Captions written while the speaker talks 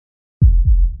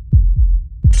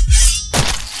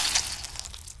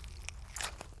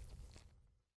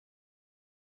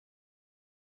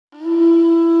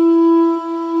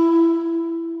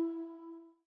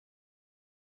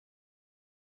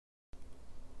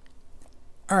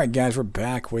Alright guys, we're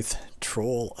back with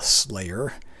Troll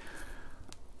Slayer.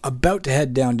 About to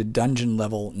head down to dungeon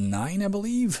level 9, I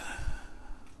believe.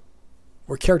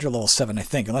 Or character level 7, I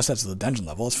think, unless that's the dungeon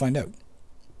level. Let's find out.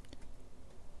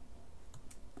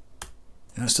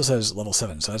 And it still says level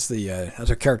 7, so that's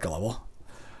our character level.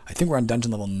 I think we're on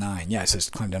dungeon level 9. Yeah, it says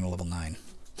climb down to level 9.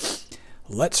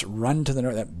 Let's run to the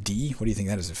north. That D? What do you think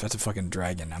that is? If that's a fucking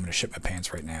dragon, I'm going to shit my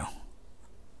pants right now.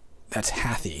 That's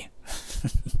Hathy.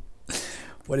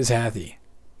 What is Hathy?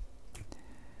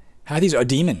 Hathy's a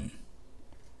demon.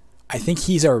 I think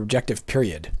he's our objective,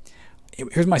 period.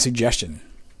 Here's my suggestion.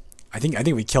 I think if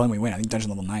we kill him, we win. I think dungeon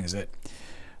level 9 is it.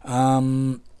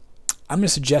 I'm going to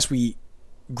suggest we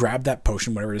grab that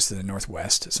potion, whatever it is to the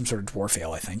northwest. Some sort of dwarf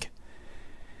ale, I think.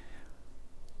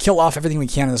 Kill off everything we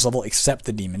can in this level except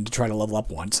the demon to try to level up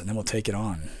once, and then we'll take it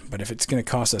on. But if it's going to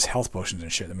cost us health potions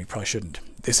and shit, then we probably shouldn't.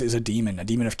 This is a demon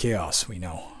of chaos, we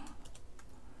know.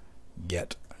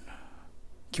 Get.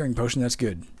 Curing potion, that's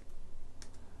good.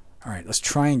 Alright, let's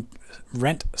try and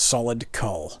rent solid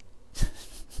cull.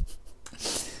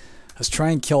 Let's try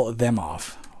and kill them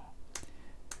off.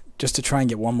 Just to try and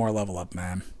get one more level up,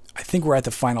 man. I think we're at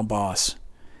the final boss.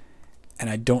 And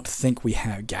I don't think we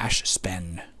have Gash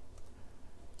Spen.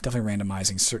 Definitely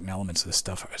randomizing certain elements of this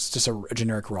stuff. It's just a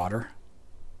generic rotter.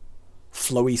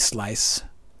 Flowy Slice.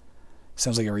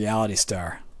 Sounds like a reality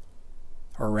star.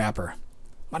 Or a rapper.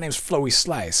 My name's Flowy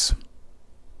Slice.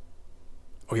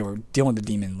 Okay, we're dealing with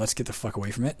the demon. Let's get the fuck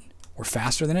away from it. We're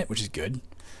faster than it, which is good.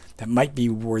 That might be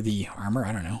worthy armor.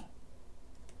 I don't know.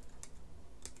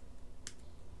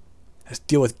 Let's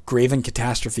deal with Graven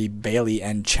Catastrophe, Bailey,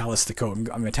 and Chalice the Coat.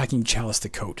 I'm attacking Chalice the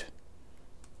Coat.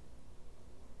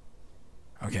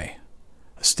 Okay.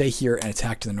 Let's stay here and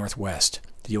attack to the northwest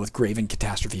to deal with Graven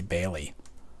Catastrophe, Bailey.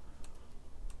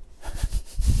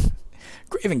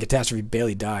 Graven Catastrophe,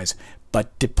 Bailey dies,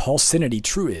 but Depulsinity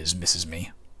True is misses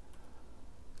me.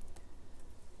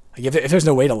 Like if there's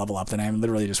no way to level up, then I'm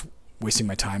literally just wasting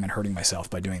my time and hurting myself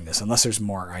by doing this, unless there's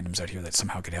more items out here that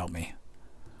somehow could help me.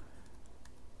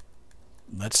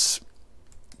 Let's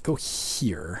go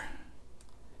here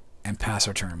and pass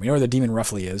our turn. We know where the demon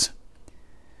roughly is.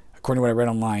 According to what I read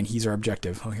online, he's our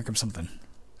objective. Oh, here comes something.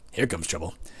 Here comes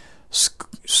trouble.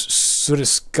 Sort of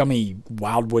scummy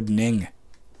wildwood ning.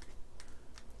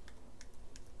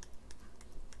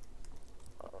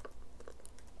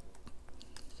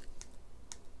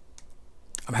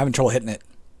 I'm having trouble hitting it.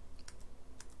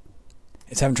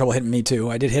 It's having trouble hitting me too.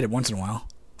 I did hit it once in a while.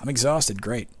 I'm exhausted.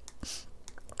 Great.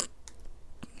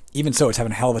 Even so, it's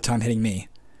having a hell of a time hitting me.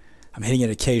 I'm hitting it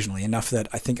occasionally, enough that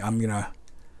I think I'm going to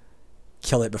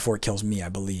kill it before it kills me, I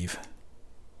believe.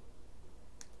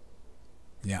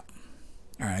 Yeah.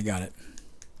 Alright, I got it.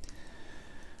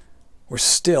 We're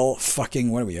still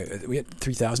fucking... What are we? Are we at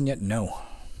 3,000 yet? No. I'm going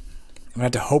to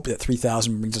have to hope that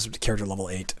 3,000 brings us up to character level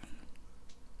 8.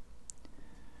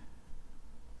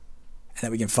 And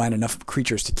that we can find enough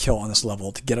creatures to kill on this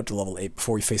level to get up to level 8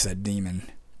 before we face that demon.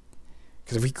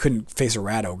 Because if we couldn't face a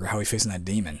rat ogre, how are we facing that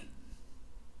demon?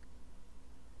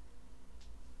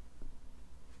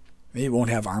 Maybe it won't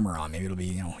have armor on. Maybe it'll be,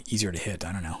 you know, easier to hit.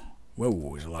 I don't know.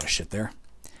 Whoa, there's a lot of shit there.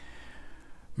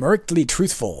 Mercifully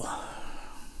truthful.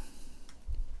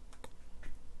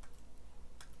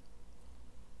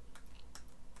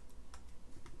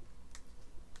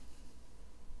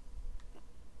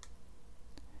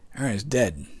 Alright, it's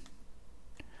dead. I'm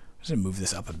just going to move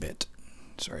this up a bit.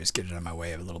 Sorry, let's get it out of my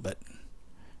way a little bit.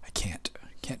 I can't.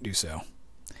 Can't do so.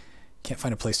 Can't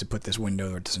find a place to put this window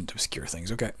where it doesn't obscure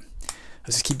things. Okay.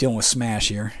 Let's just keep dealing with Smash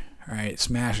here. Alright,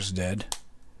 Smash is dead.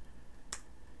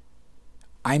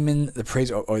 I'm in the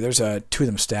praise... Oh, there's two of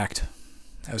them stacked.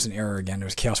 That was an error again. There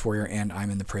was Chaos Warrior and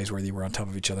I'm in the Praiseworthy. We're on top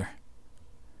of each other.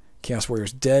 Chaos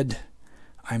Warrior's dead.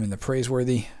 I'm in the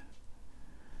Praiseworthy.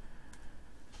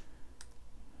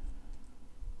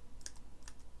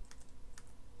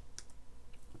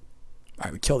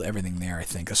 Alright, we killed everything there, I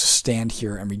think. Let's just stand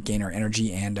here and regain our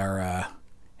energy and our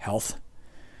health.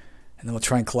 And then we'll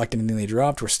try and collect anything they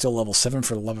dropped. We're still level 7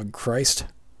 for the love of Christ.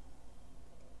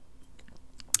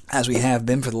 As we have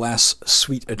been for the last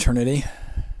sweet eternity.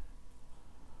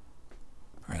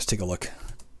 Alright, let's take a look.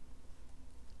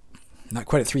 Not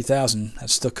quite at 3,000. That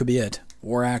still could be it.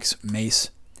 War Axe, Mace,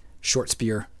 Short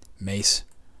Spear, Mace.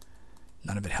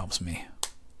 None of it helps me.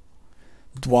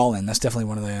 Dwalin, that's definitely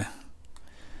one of the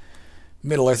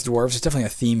Middle-earth dwarves. There's definitely a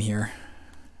theme here.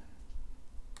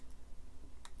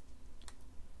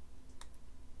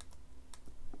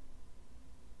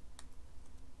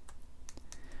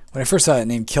 When I first saw that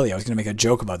name Killy, I was going to make a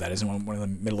joke about that. Isn't one of the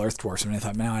Middle-earth dwarfs? And I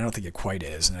thought, no, I don't think it quite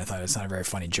is. And I thought it's not a very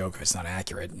funny joke if it's not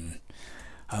accurate. And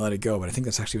I let it go, but I think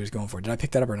that's actually what he's going for. Did I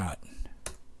pick that up or not?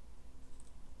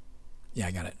 Yeah,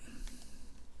 I got it.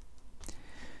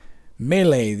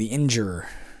 Melee, the Injure.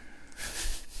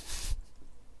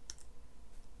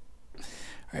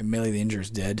 Alright, Melee, the Injure is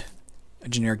dead. A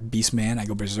generic beast man, I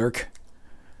go berserk.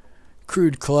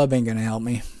 Crude club ain't gonna help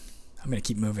me. I'm gonna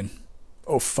keep moving.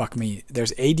 Oh, fuck me.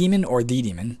 There's a demon or the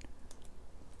demon.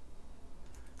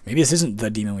 Maybe this isn't the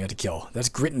demon we have to kill. That's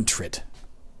Grit and Trit.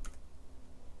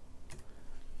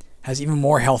 Has even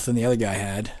more health than the other guy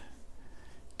had.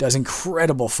 Does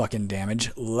incredible fucking damage.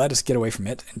 Let us get away from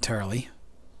it entirely.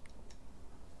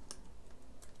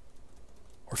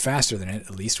 Or faster than it,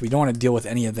 at least. We don't want to deal with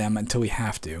any of them until we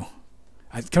have to.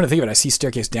 Come to think of it, I see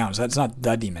staircase down, so that's not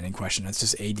the demon in question. That's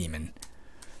just a demon.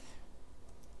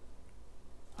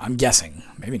 I'm guessing.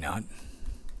 Maybe not.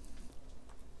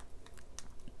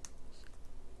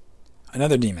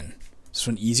 Another demon. Is this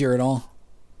one easier at all?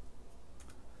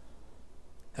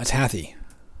 That's Hathy,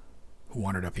 who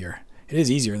wandered up here. It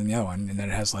is easier than the other one in that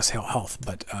it has less health,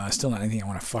 but still not anything I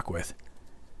want to fuck with.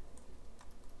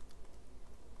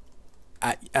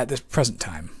 At this present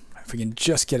time, if we can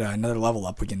just get another level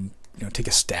up, we can take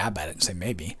a stab at it and say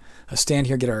maybe. Let's stand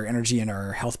here, get our energy and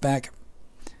our health back.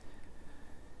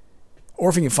 Or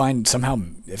if we can find somehow,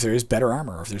 if there is better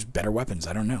armor, or if there's better weapons,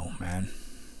 I don't know, man.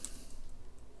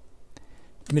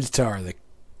 Minotaur, the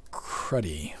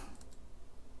cruddy.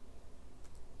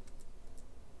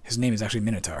 His name is actually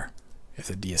Minotaur, if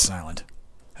the D is silent.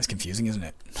 That's confusing, isn't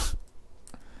it?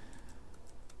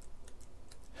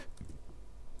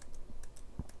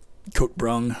 Coat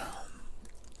brung.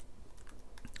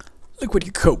 Look what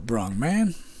your coat brung,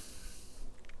 man.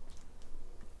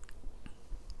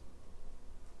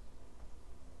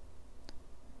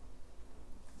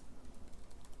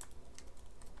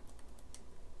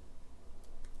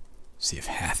 See if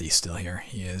Hathy's still here.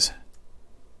 He is.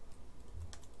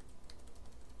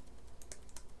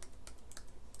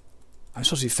 I'm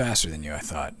supposed to be faster than you, I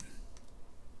thought.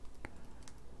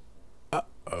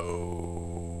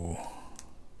 Uh-oh.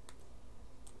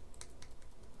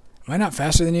 Am I not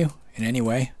faster than you in any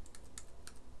way?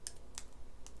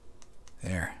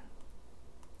 There.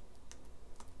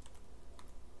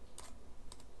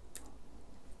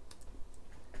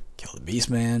 Kill the beast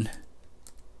man.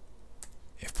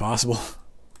 If possible.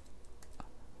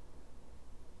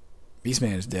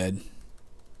 Beastman is dead.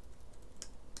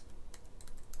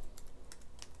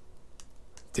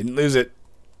 Didn't lose it.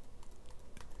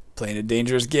 Playing a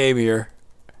dangerous game here.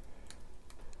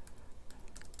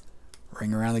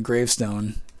 Ring around the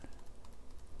gravestone.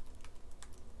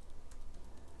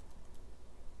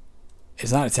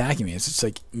 It's not attacking me. It's just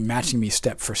like matching me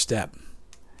step for step.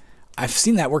 I've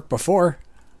seen that work before.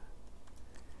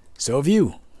 So have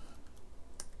you.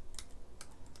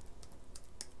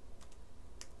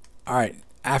 Alright,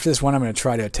 after this one I'm going to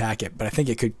try to attack it, but I think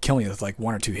it could kill me with like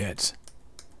 1 or 2 hits.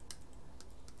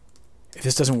 If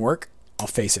this doesn't work, I'll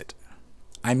face it.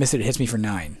 I miss it, it hits me for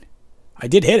 9. I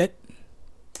did hit it,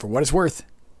 for what it's worth.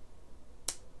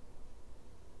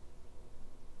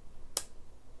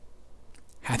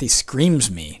 Hathy screams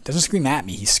me. Doesn't scream at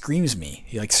me, he screams me.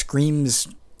 He like screams,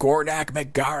 Gordak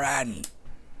McGaran.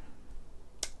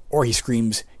 Or he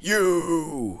screams,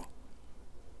 you!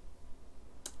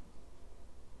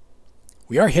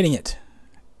 We are hitting it.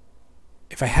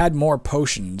 If I had more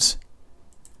potions...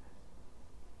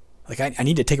 Like, I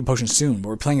need to take a potion soon, but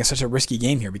we're playing such a risky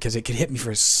game here because it could hit me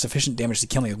for sufficient damage to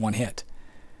kill me with 1 hit.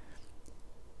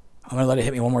 I'm going to let it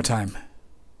hit me one more time.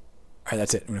 Alright,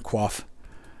 that's it. I'm going to quaff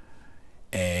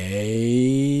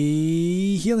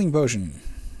a healing potion.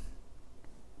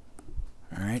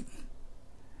 Alright.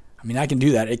 I mean, I can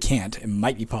do that. It can't. It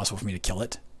might be possible for me to kill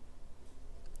it.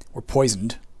 We're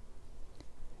poisoned.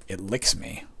 It licks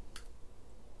me.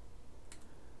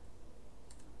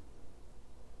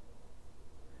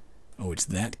 Oh, it's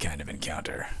that kind of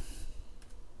encounter.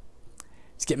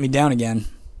 It's getting me down again.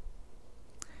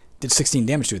 Did 16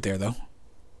 damage to it there, though.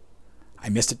 I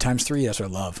missed it ×3. That's what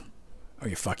I love. Oh,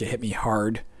 you fuck. It hit me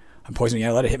hard. I'm poisoning.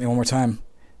 Yeah, let it hit me one more time.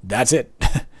 That's it.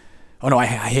 Oh, no, I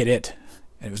hit it.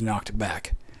 And it was knocked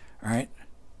back. All right.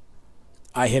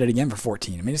 I hit it again for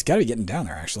 14. I mean, it's got to be getting down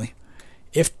there, actually.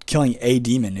 If killing a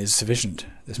demon is sufficient,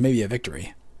 this may be a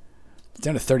victory. It's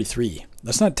down to 33.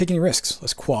 Let's not take any risks.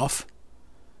 Let's quaff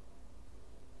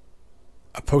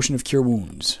a potion of cure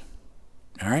wounds.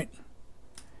 Alright?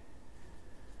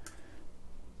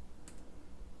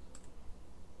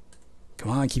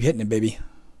 Come on, keep hitting it, baby.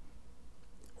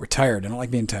 We're tired. I don't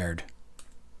like being tired.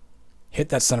 Hit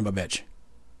that son of a bitch.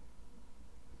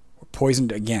 We're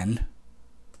poisoned again.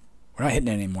 We're not hitting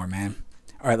it anymore, man.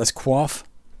 Alright, let's quaff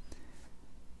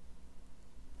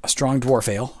a strong dwarf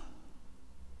ale,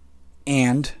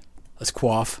 and let's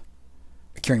quaff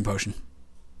a curing potion.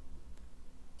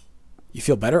 You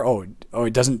feel better? Oh,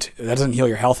 it doesn't. That doesn't heal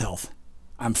your health.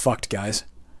 I'm fucked, guys.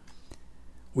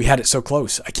 We had it so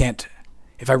close. I can't.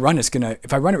 If I run,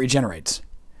 If I run, it regenerates.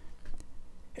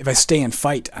 If I stay and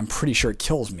fight, I'm pretty sure it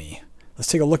kills me. Let's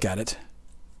take a look at it.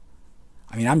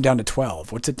 I mean, I'm down to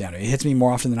 12. What's it down to? It hits me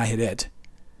more often than I hit it.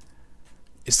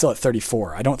 It's still at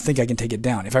 34. I don't think I can take it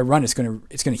down. If I run, it's gonna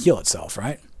heal itself,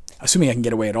 right? Assuming I can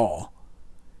get away at all,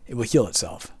 it will heal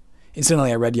itself.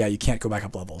 Incidentally, I read, yeah, you can't go back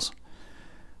up levels.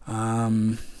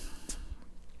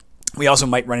 We also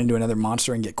might run into another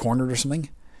monster and get cornered or something.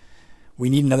 We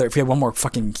need another. If we had one more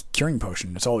fucking curing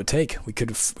potion, that's all it would take. We could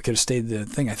have stayed the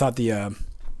thing. I thought the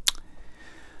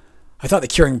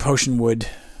curing potion would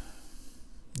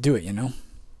do it, you know.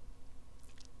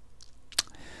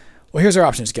 Well, here's our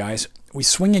options, guys. We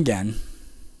swing again.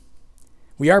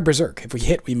 We are berserk. If we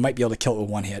hit, we might be able to kill it with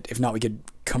one hit. If not, we could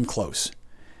come close.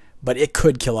 But it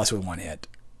could kill us with one hit,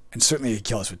 and certainly it could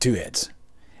kill us with 2 hits.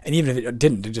 And even if it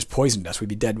didn't, it just poisoned us. We'd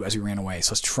be dead as we ran away.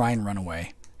 So let's try and run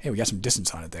away. Hey, we got some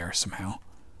distance on it there somehow.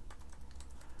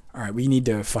 Alright, we need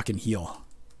to fucking heal.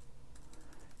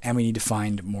 And we need to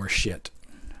find more shit.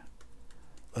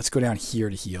 Let's go down here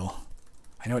to heal.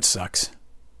 I know it sucks.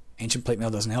 Ancient plate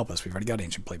mail doesn't help us. We've already got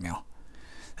ancient plate mail.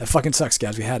 That fucking sucks,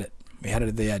 guys. We had it. We had it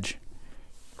at the edge.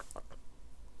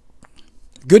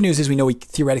 Good news is we know we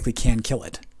theoretically can kill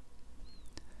it.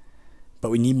 But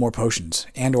we need more potions,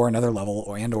 and or another level,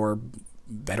 or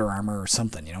better armor or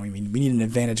something. You know, we need an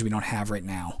advantage we don't have right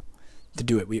now to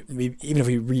do it. We even if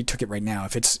we retook it right now,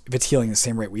 if it's healing the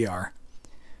same rate we are,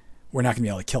 we're not going to be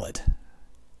able to kill it.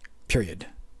 Period.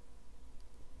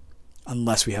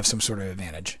 Unless we have some sort of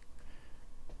advantage.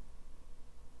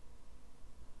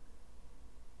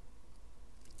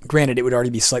 Granted, it would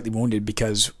already be slightly wounded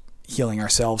because healing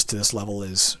ourselves to this level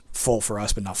is full for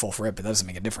us but not full for it, but that doesn't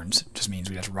make a difference. It just means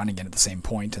we have to run again at the same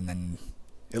point, and then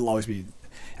it'll always be,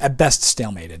 at best,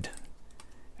 stalemated.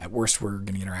 At worst, we're going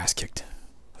to get our ass kicked.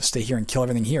 Let's stay here and kill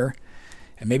everything here,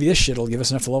 and maybe this shit will give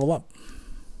us enough to level up.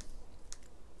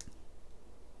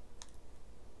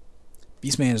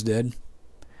 Beastman is dead.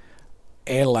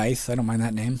 Aelith, I don't mind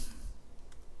that name.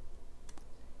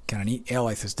 Kind of neat.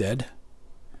 Aelith is dead.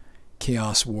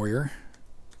 Chaos Warrior.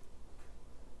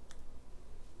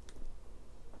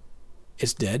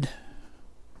 It's dead.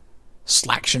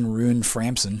 Slaction Ruin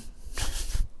Framson.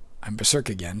 I'm berserk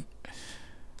again.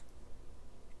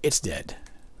 It's dead.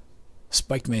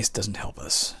 Spiked Mace doesn't help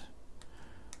us.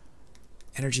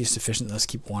 Energy is sufficient. Let's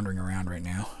keep wandering around right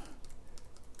now.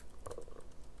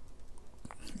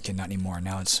 Okay, not anymore.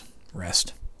 Now it's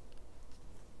rest.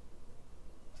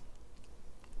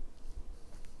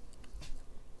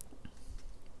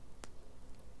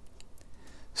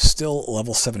 Still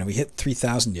level 7. Have we hit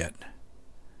 3,000 yet?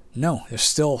 No, I'm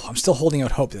still holding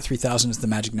out hope that 3,000 is the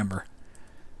magic number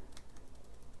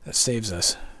that saves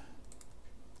us.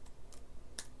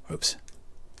 Oops.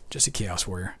 Just a Chaos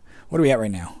Warrior. What are we at right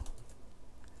now?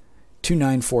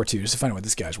 2942, just to find out what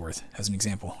this guy's worth, as an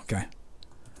example. Okay.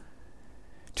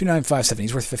 2957,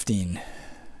 he's worth 15.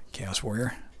 Chaos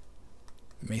Warrior.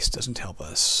 Mace doesn't help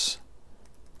us.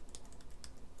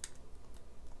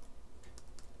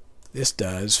 This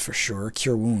does, for sure.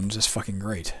 Cure Wounds is fucking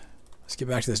great. Let's get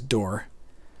back to this door.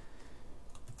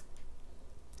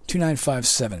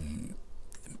 2957.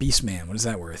 Beastman, what is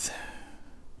that worth?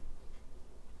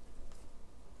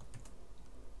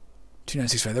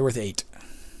 2965, they're worth 8.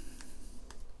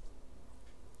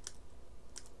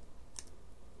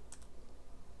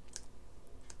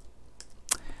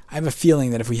 I have a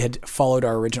feeling that if we had followed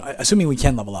our original... Assuming we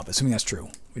can level up, assuming that's true.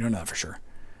 We don't know that for sure.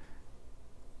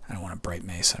 I don't want a bright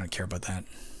mace. I don't care about that.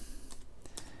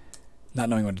 Not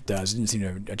knowing what it does. It didn't seem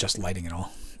to adjust lighting at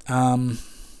all.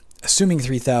 Assuming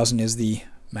 3,000 is the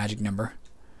magic number,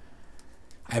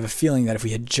 I have a feeling that if we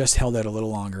had just held out a little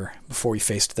longer before we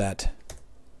faced that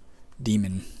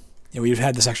demon, you know, we would have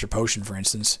had this extra potion, for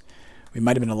instance. We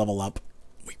might have been a level up.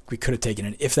 We could have taken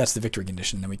it. If that's the victory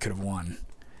condition, then we could have won.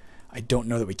 I don't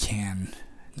know that we can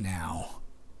now.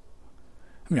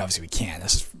 I mean, obviously we can.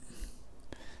 That's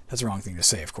the wrong thing to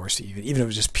say, of course. Even if it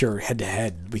was just pure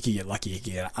head-to-head, we could get lucky, we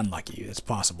could get unlucky. It's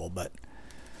possible, but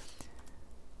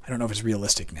I don't know if it's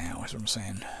realistic now, is what I'm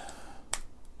saying.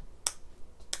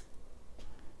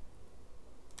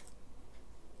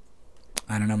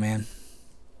 I don't know, man.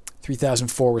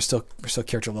 3004, we're still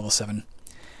character level 7.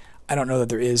 I don't know that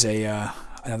there is a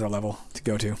another level to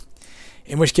go to.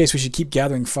 In which case, we should keep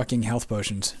gathering fucking health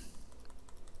potions.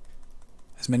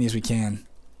 As many as we can.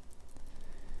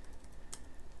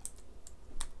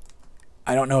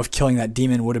 I don't know if killing that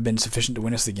demon would have been sufficient to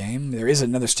win us the game. There is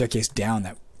another staircase down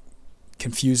that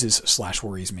confuses /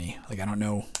 worries me. Like, I don't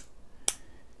know.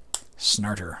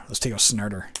 Snarter. Let's take a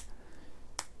Snarter.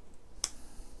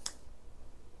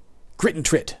 Grit and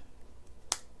Trit.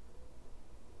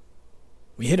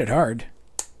 We hit it hard.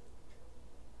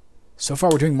 So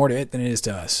far, we're doing more to it than it is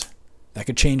to us. That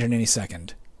could change in any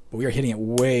second. But we are hitting it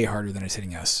way harder than it's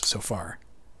hitting us so far.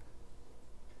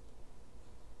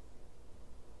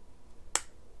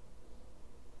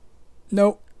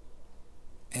 Nope.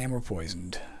 And we're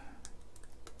poisoned.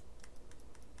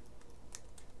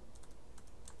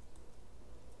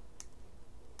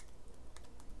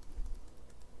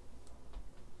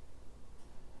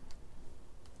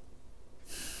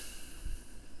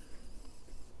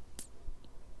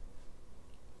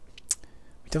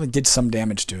 We definitely did some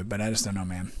damage to it, but I just don't know,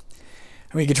 man.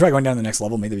 I mean, you could try going down to the next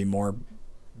level. Maybe there'd be more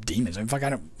demons. I mean, fuck,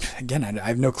 I don't. Again, I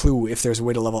have no clue if there's a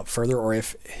way to level up further, or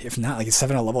if not, like a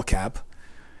 7 level cap,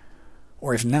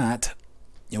 or if not,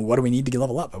 you know, what do we need to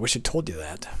level up? I wish it told you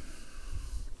that.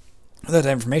 Without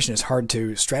that information, it's hard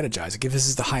to strategize. Like, if this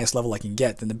is the highest level I can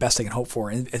get, then the best I can hope for,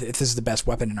 and if this is the best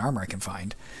weapon and armor I can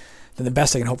find, then the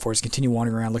best I can hope for is continue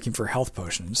wandering around looking for health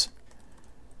potions,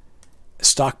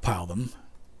 stockpile them,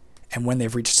 and when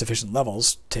they've reached sufficient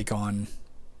levels, take on.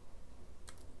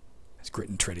 It's Grit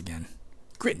and Trit again.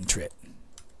 Grit and Trit.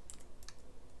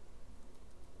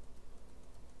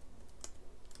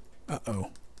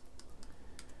 Uh-oh.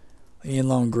 Leave me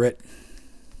alone, Grit.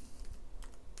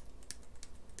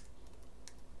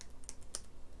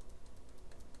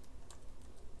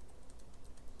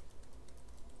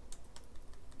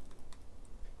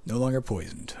 No longer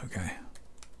poisoned. Okay.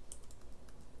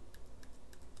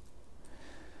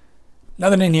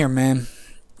 Nothing in here, man.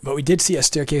 But we did see a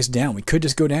staircase down. We could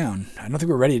just go down. I don't think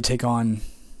we're ready to take on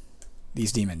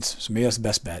these demons. So maybe that's the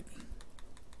best bet.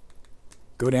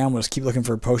 Go down. We'll just keep looking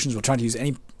for potions. We'll try to use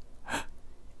any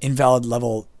invalid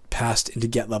level passed into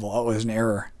get level. Oh, there's an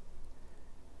error.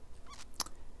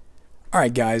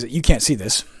 Alright, guys. You can't see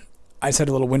this. I just had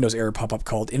a little Windows error pop up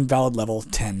called invalid level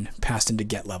 10 passed into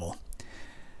get level.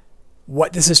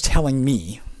 What this is telling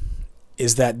me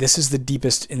is that this is the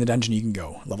deepest in the dungeon you can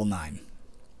go. Level 9.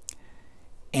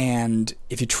 And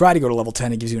if you try to go to level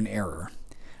 10, it gives you an error.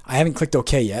 I haven't clicked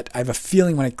OK yet. I have a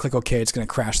feeling when I click OK, it's going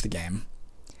to crash the game.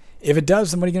 If it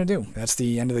does, then what are you going to do? That's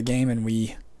the end of the game, and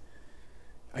we,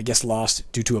 I guess, lost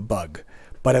due to a bug.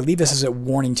 But I leave this as a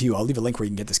warning to you. I'll leave a link where you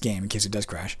can get this game in case it does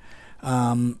crash.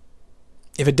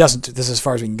 If it doesn't, this is as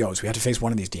far as we can go. So we have to face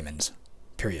one of these demons.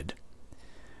 Period.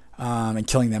 And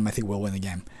killing them, I think, will win the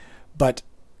game. But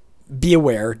be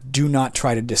aware. Do not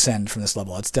try to descend from this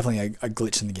level. It's definitely a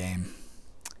glitch in the game.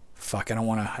 Fuck, I don't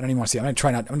even want to see it. I'm going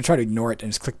to try to ignore it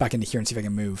and just click back into here and see if I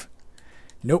can move.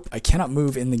 Nope, I cannot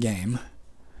move in the game.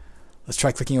 Let's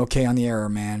try clicking OK on the error,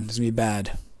 man. This is going to be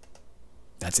bad.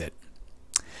 That's it.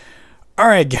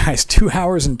 Alright, guys. 2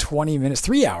 hours and 20 minutes.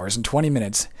 3 hours and 20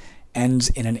 minutes ends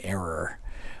in an error.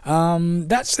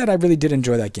 That said, I really did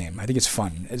enjoy that game. I think it's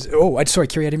fun. Sorry,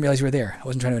 Kiri, I didn't realize you were there. I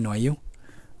wasn't trying to annoy you.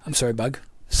 I'm sorry, Bug.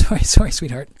 Sorry,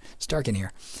 sweetheart. It's dark in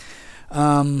here.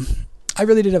 I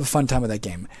really did have a fun time with that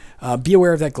game. Be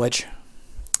aware of that glitch.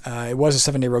 It was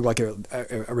a 7-day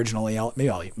roguelike originally.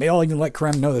 Maybe I'll even let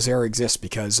Corremm know this error exists,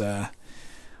 because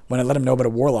when I let him know about a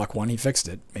Warlock one, he fixed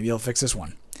it. Maybe he'll fix this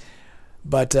one.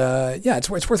 But yeah, it's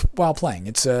worthwhile playing.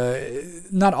 It's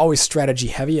not always strategy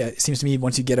heavy. It seems to me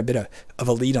once you get a bit of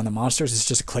a lead on the monsters, it's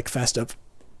just a click fest of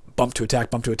bump to attack,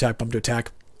 bump to attack, bump to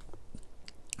attack.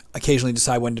 Occasionally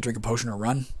decide when to drink a potion or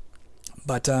run.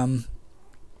 But I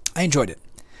enjoyed it.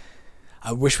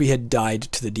 I wish we had died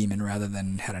to the demon rather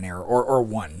than had an error. Or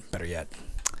won, better yet.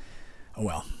 Oh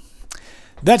well.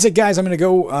 That's it, guys. I'm going to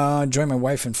go join my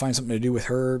wife and find something to do with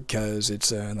her, because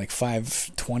it's like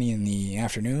 5:20 in the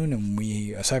afternoon, and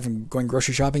we, aside from going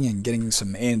grocery shopping and getting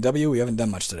some A&W, we haven't done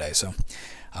much today, so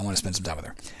I want to spend some time with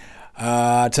her.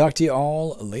 Talk to you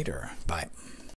all later. Bye.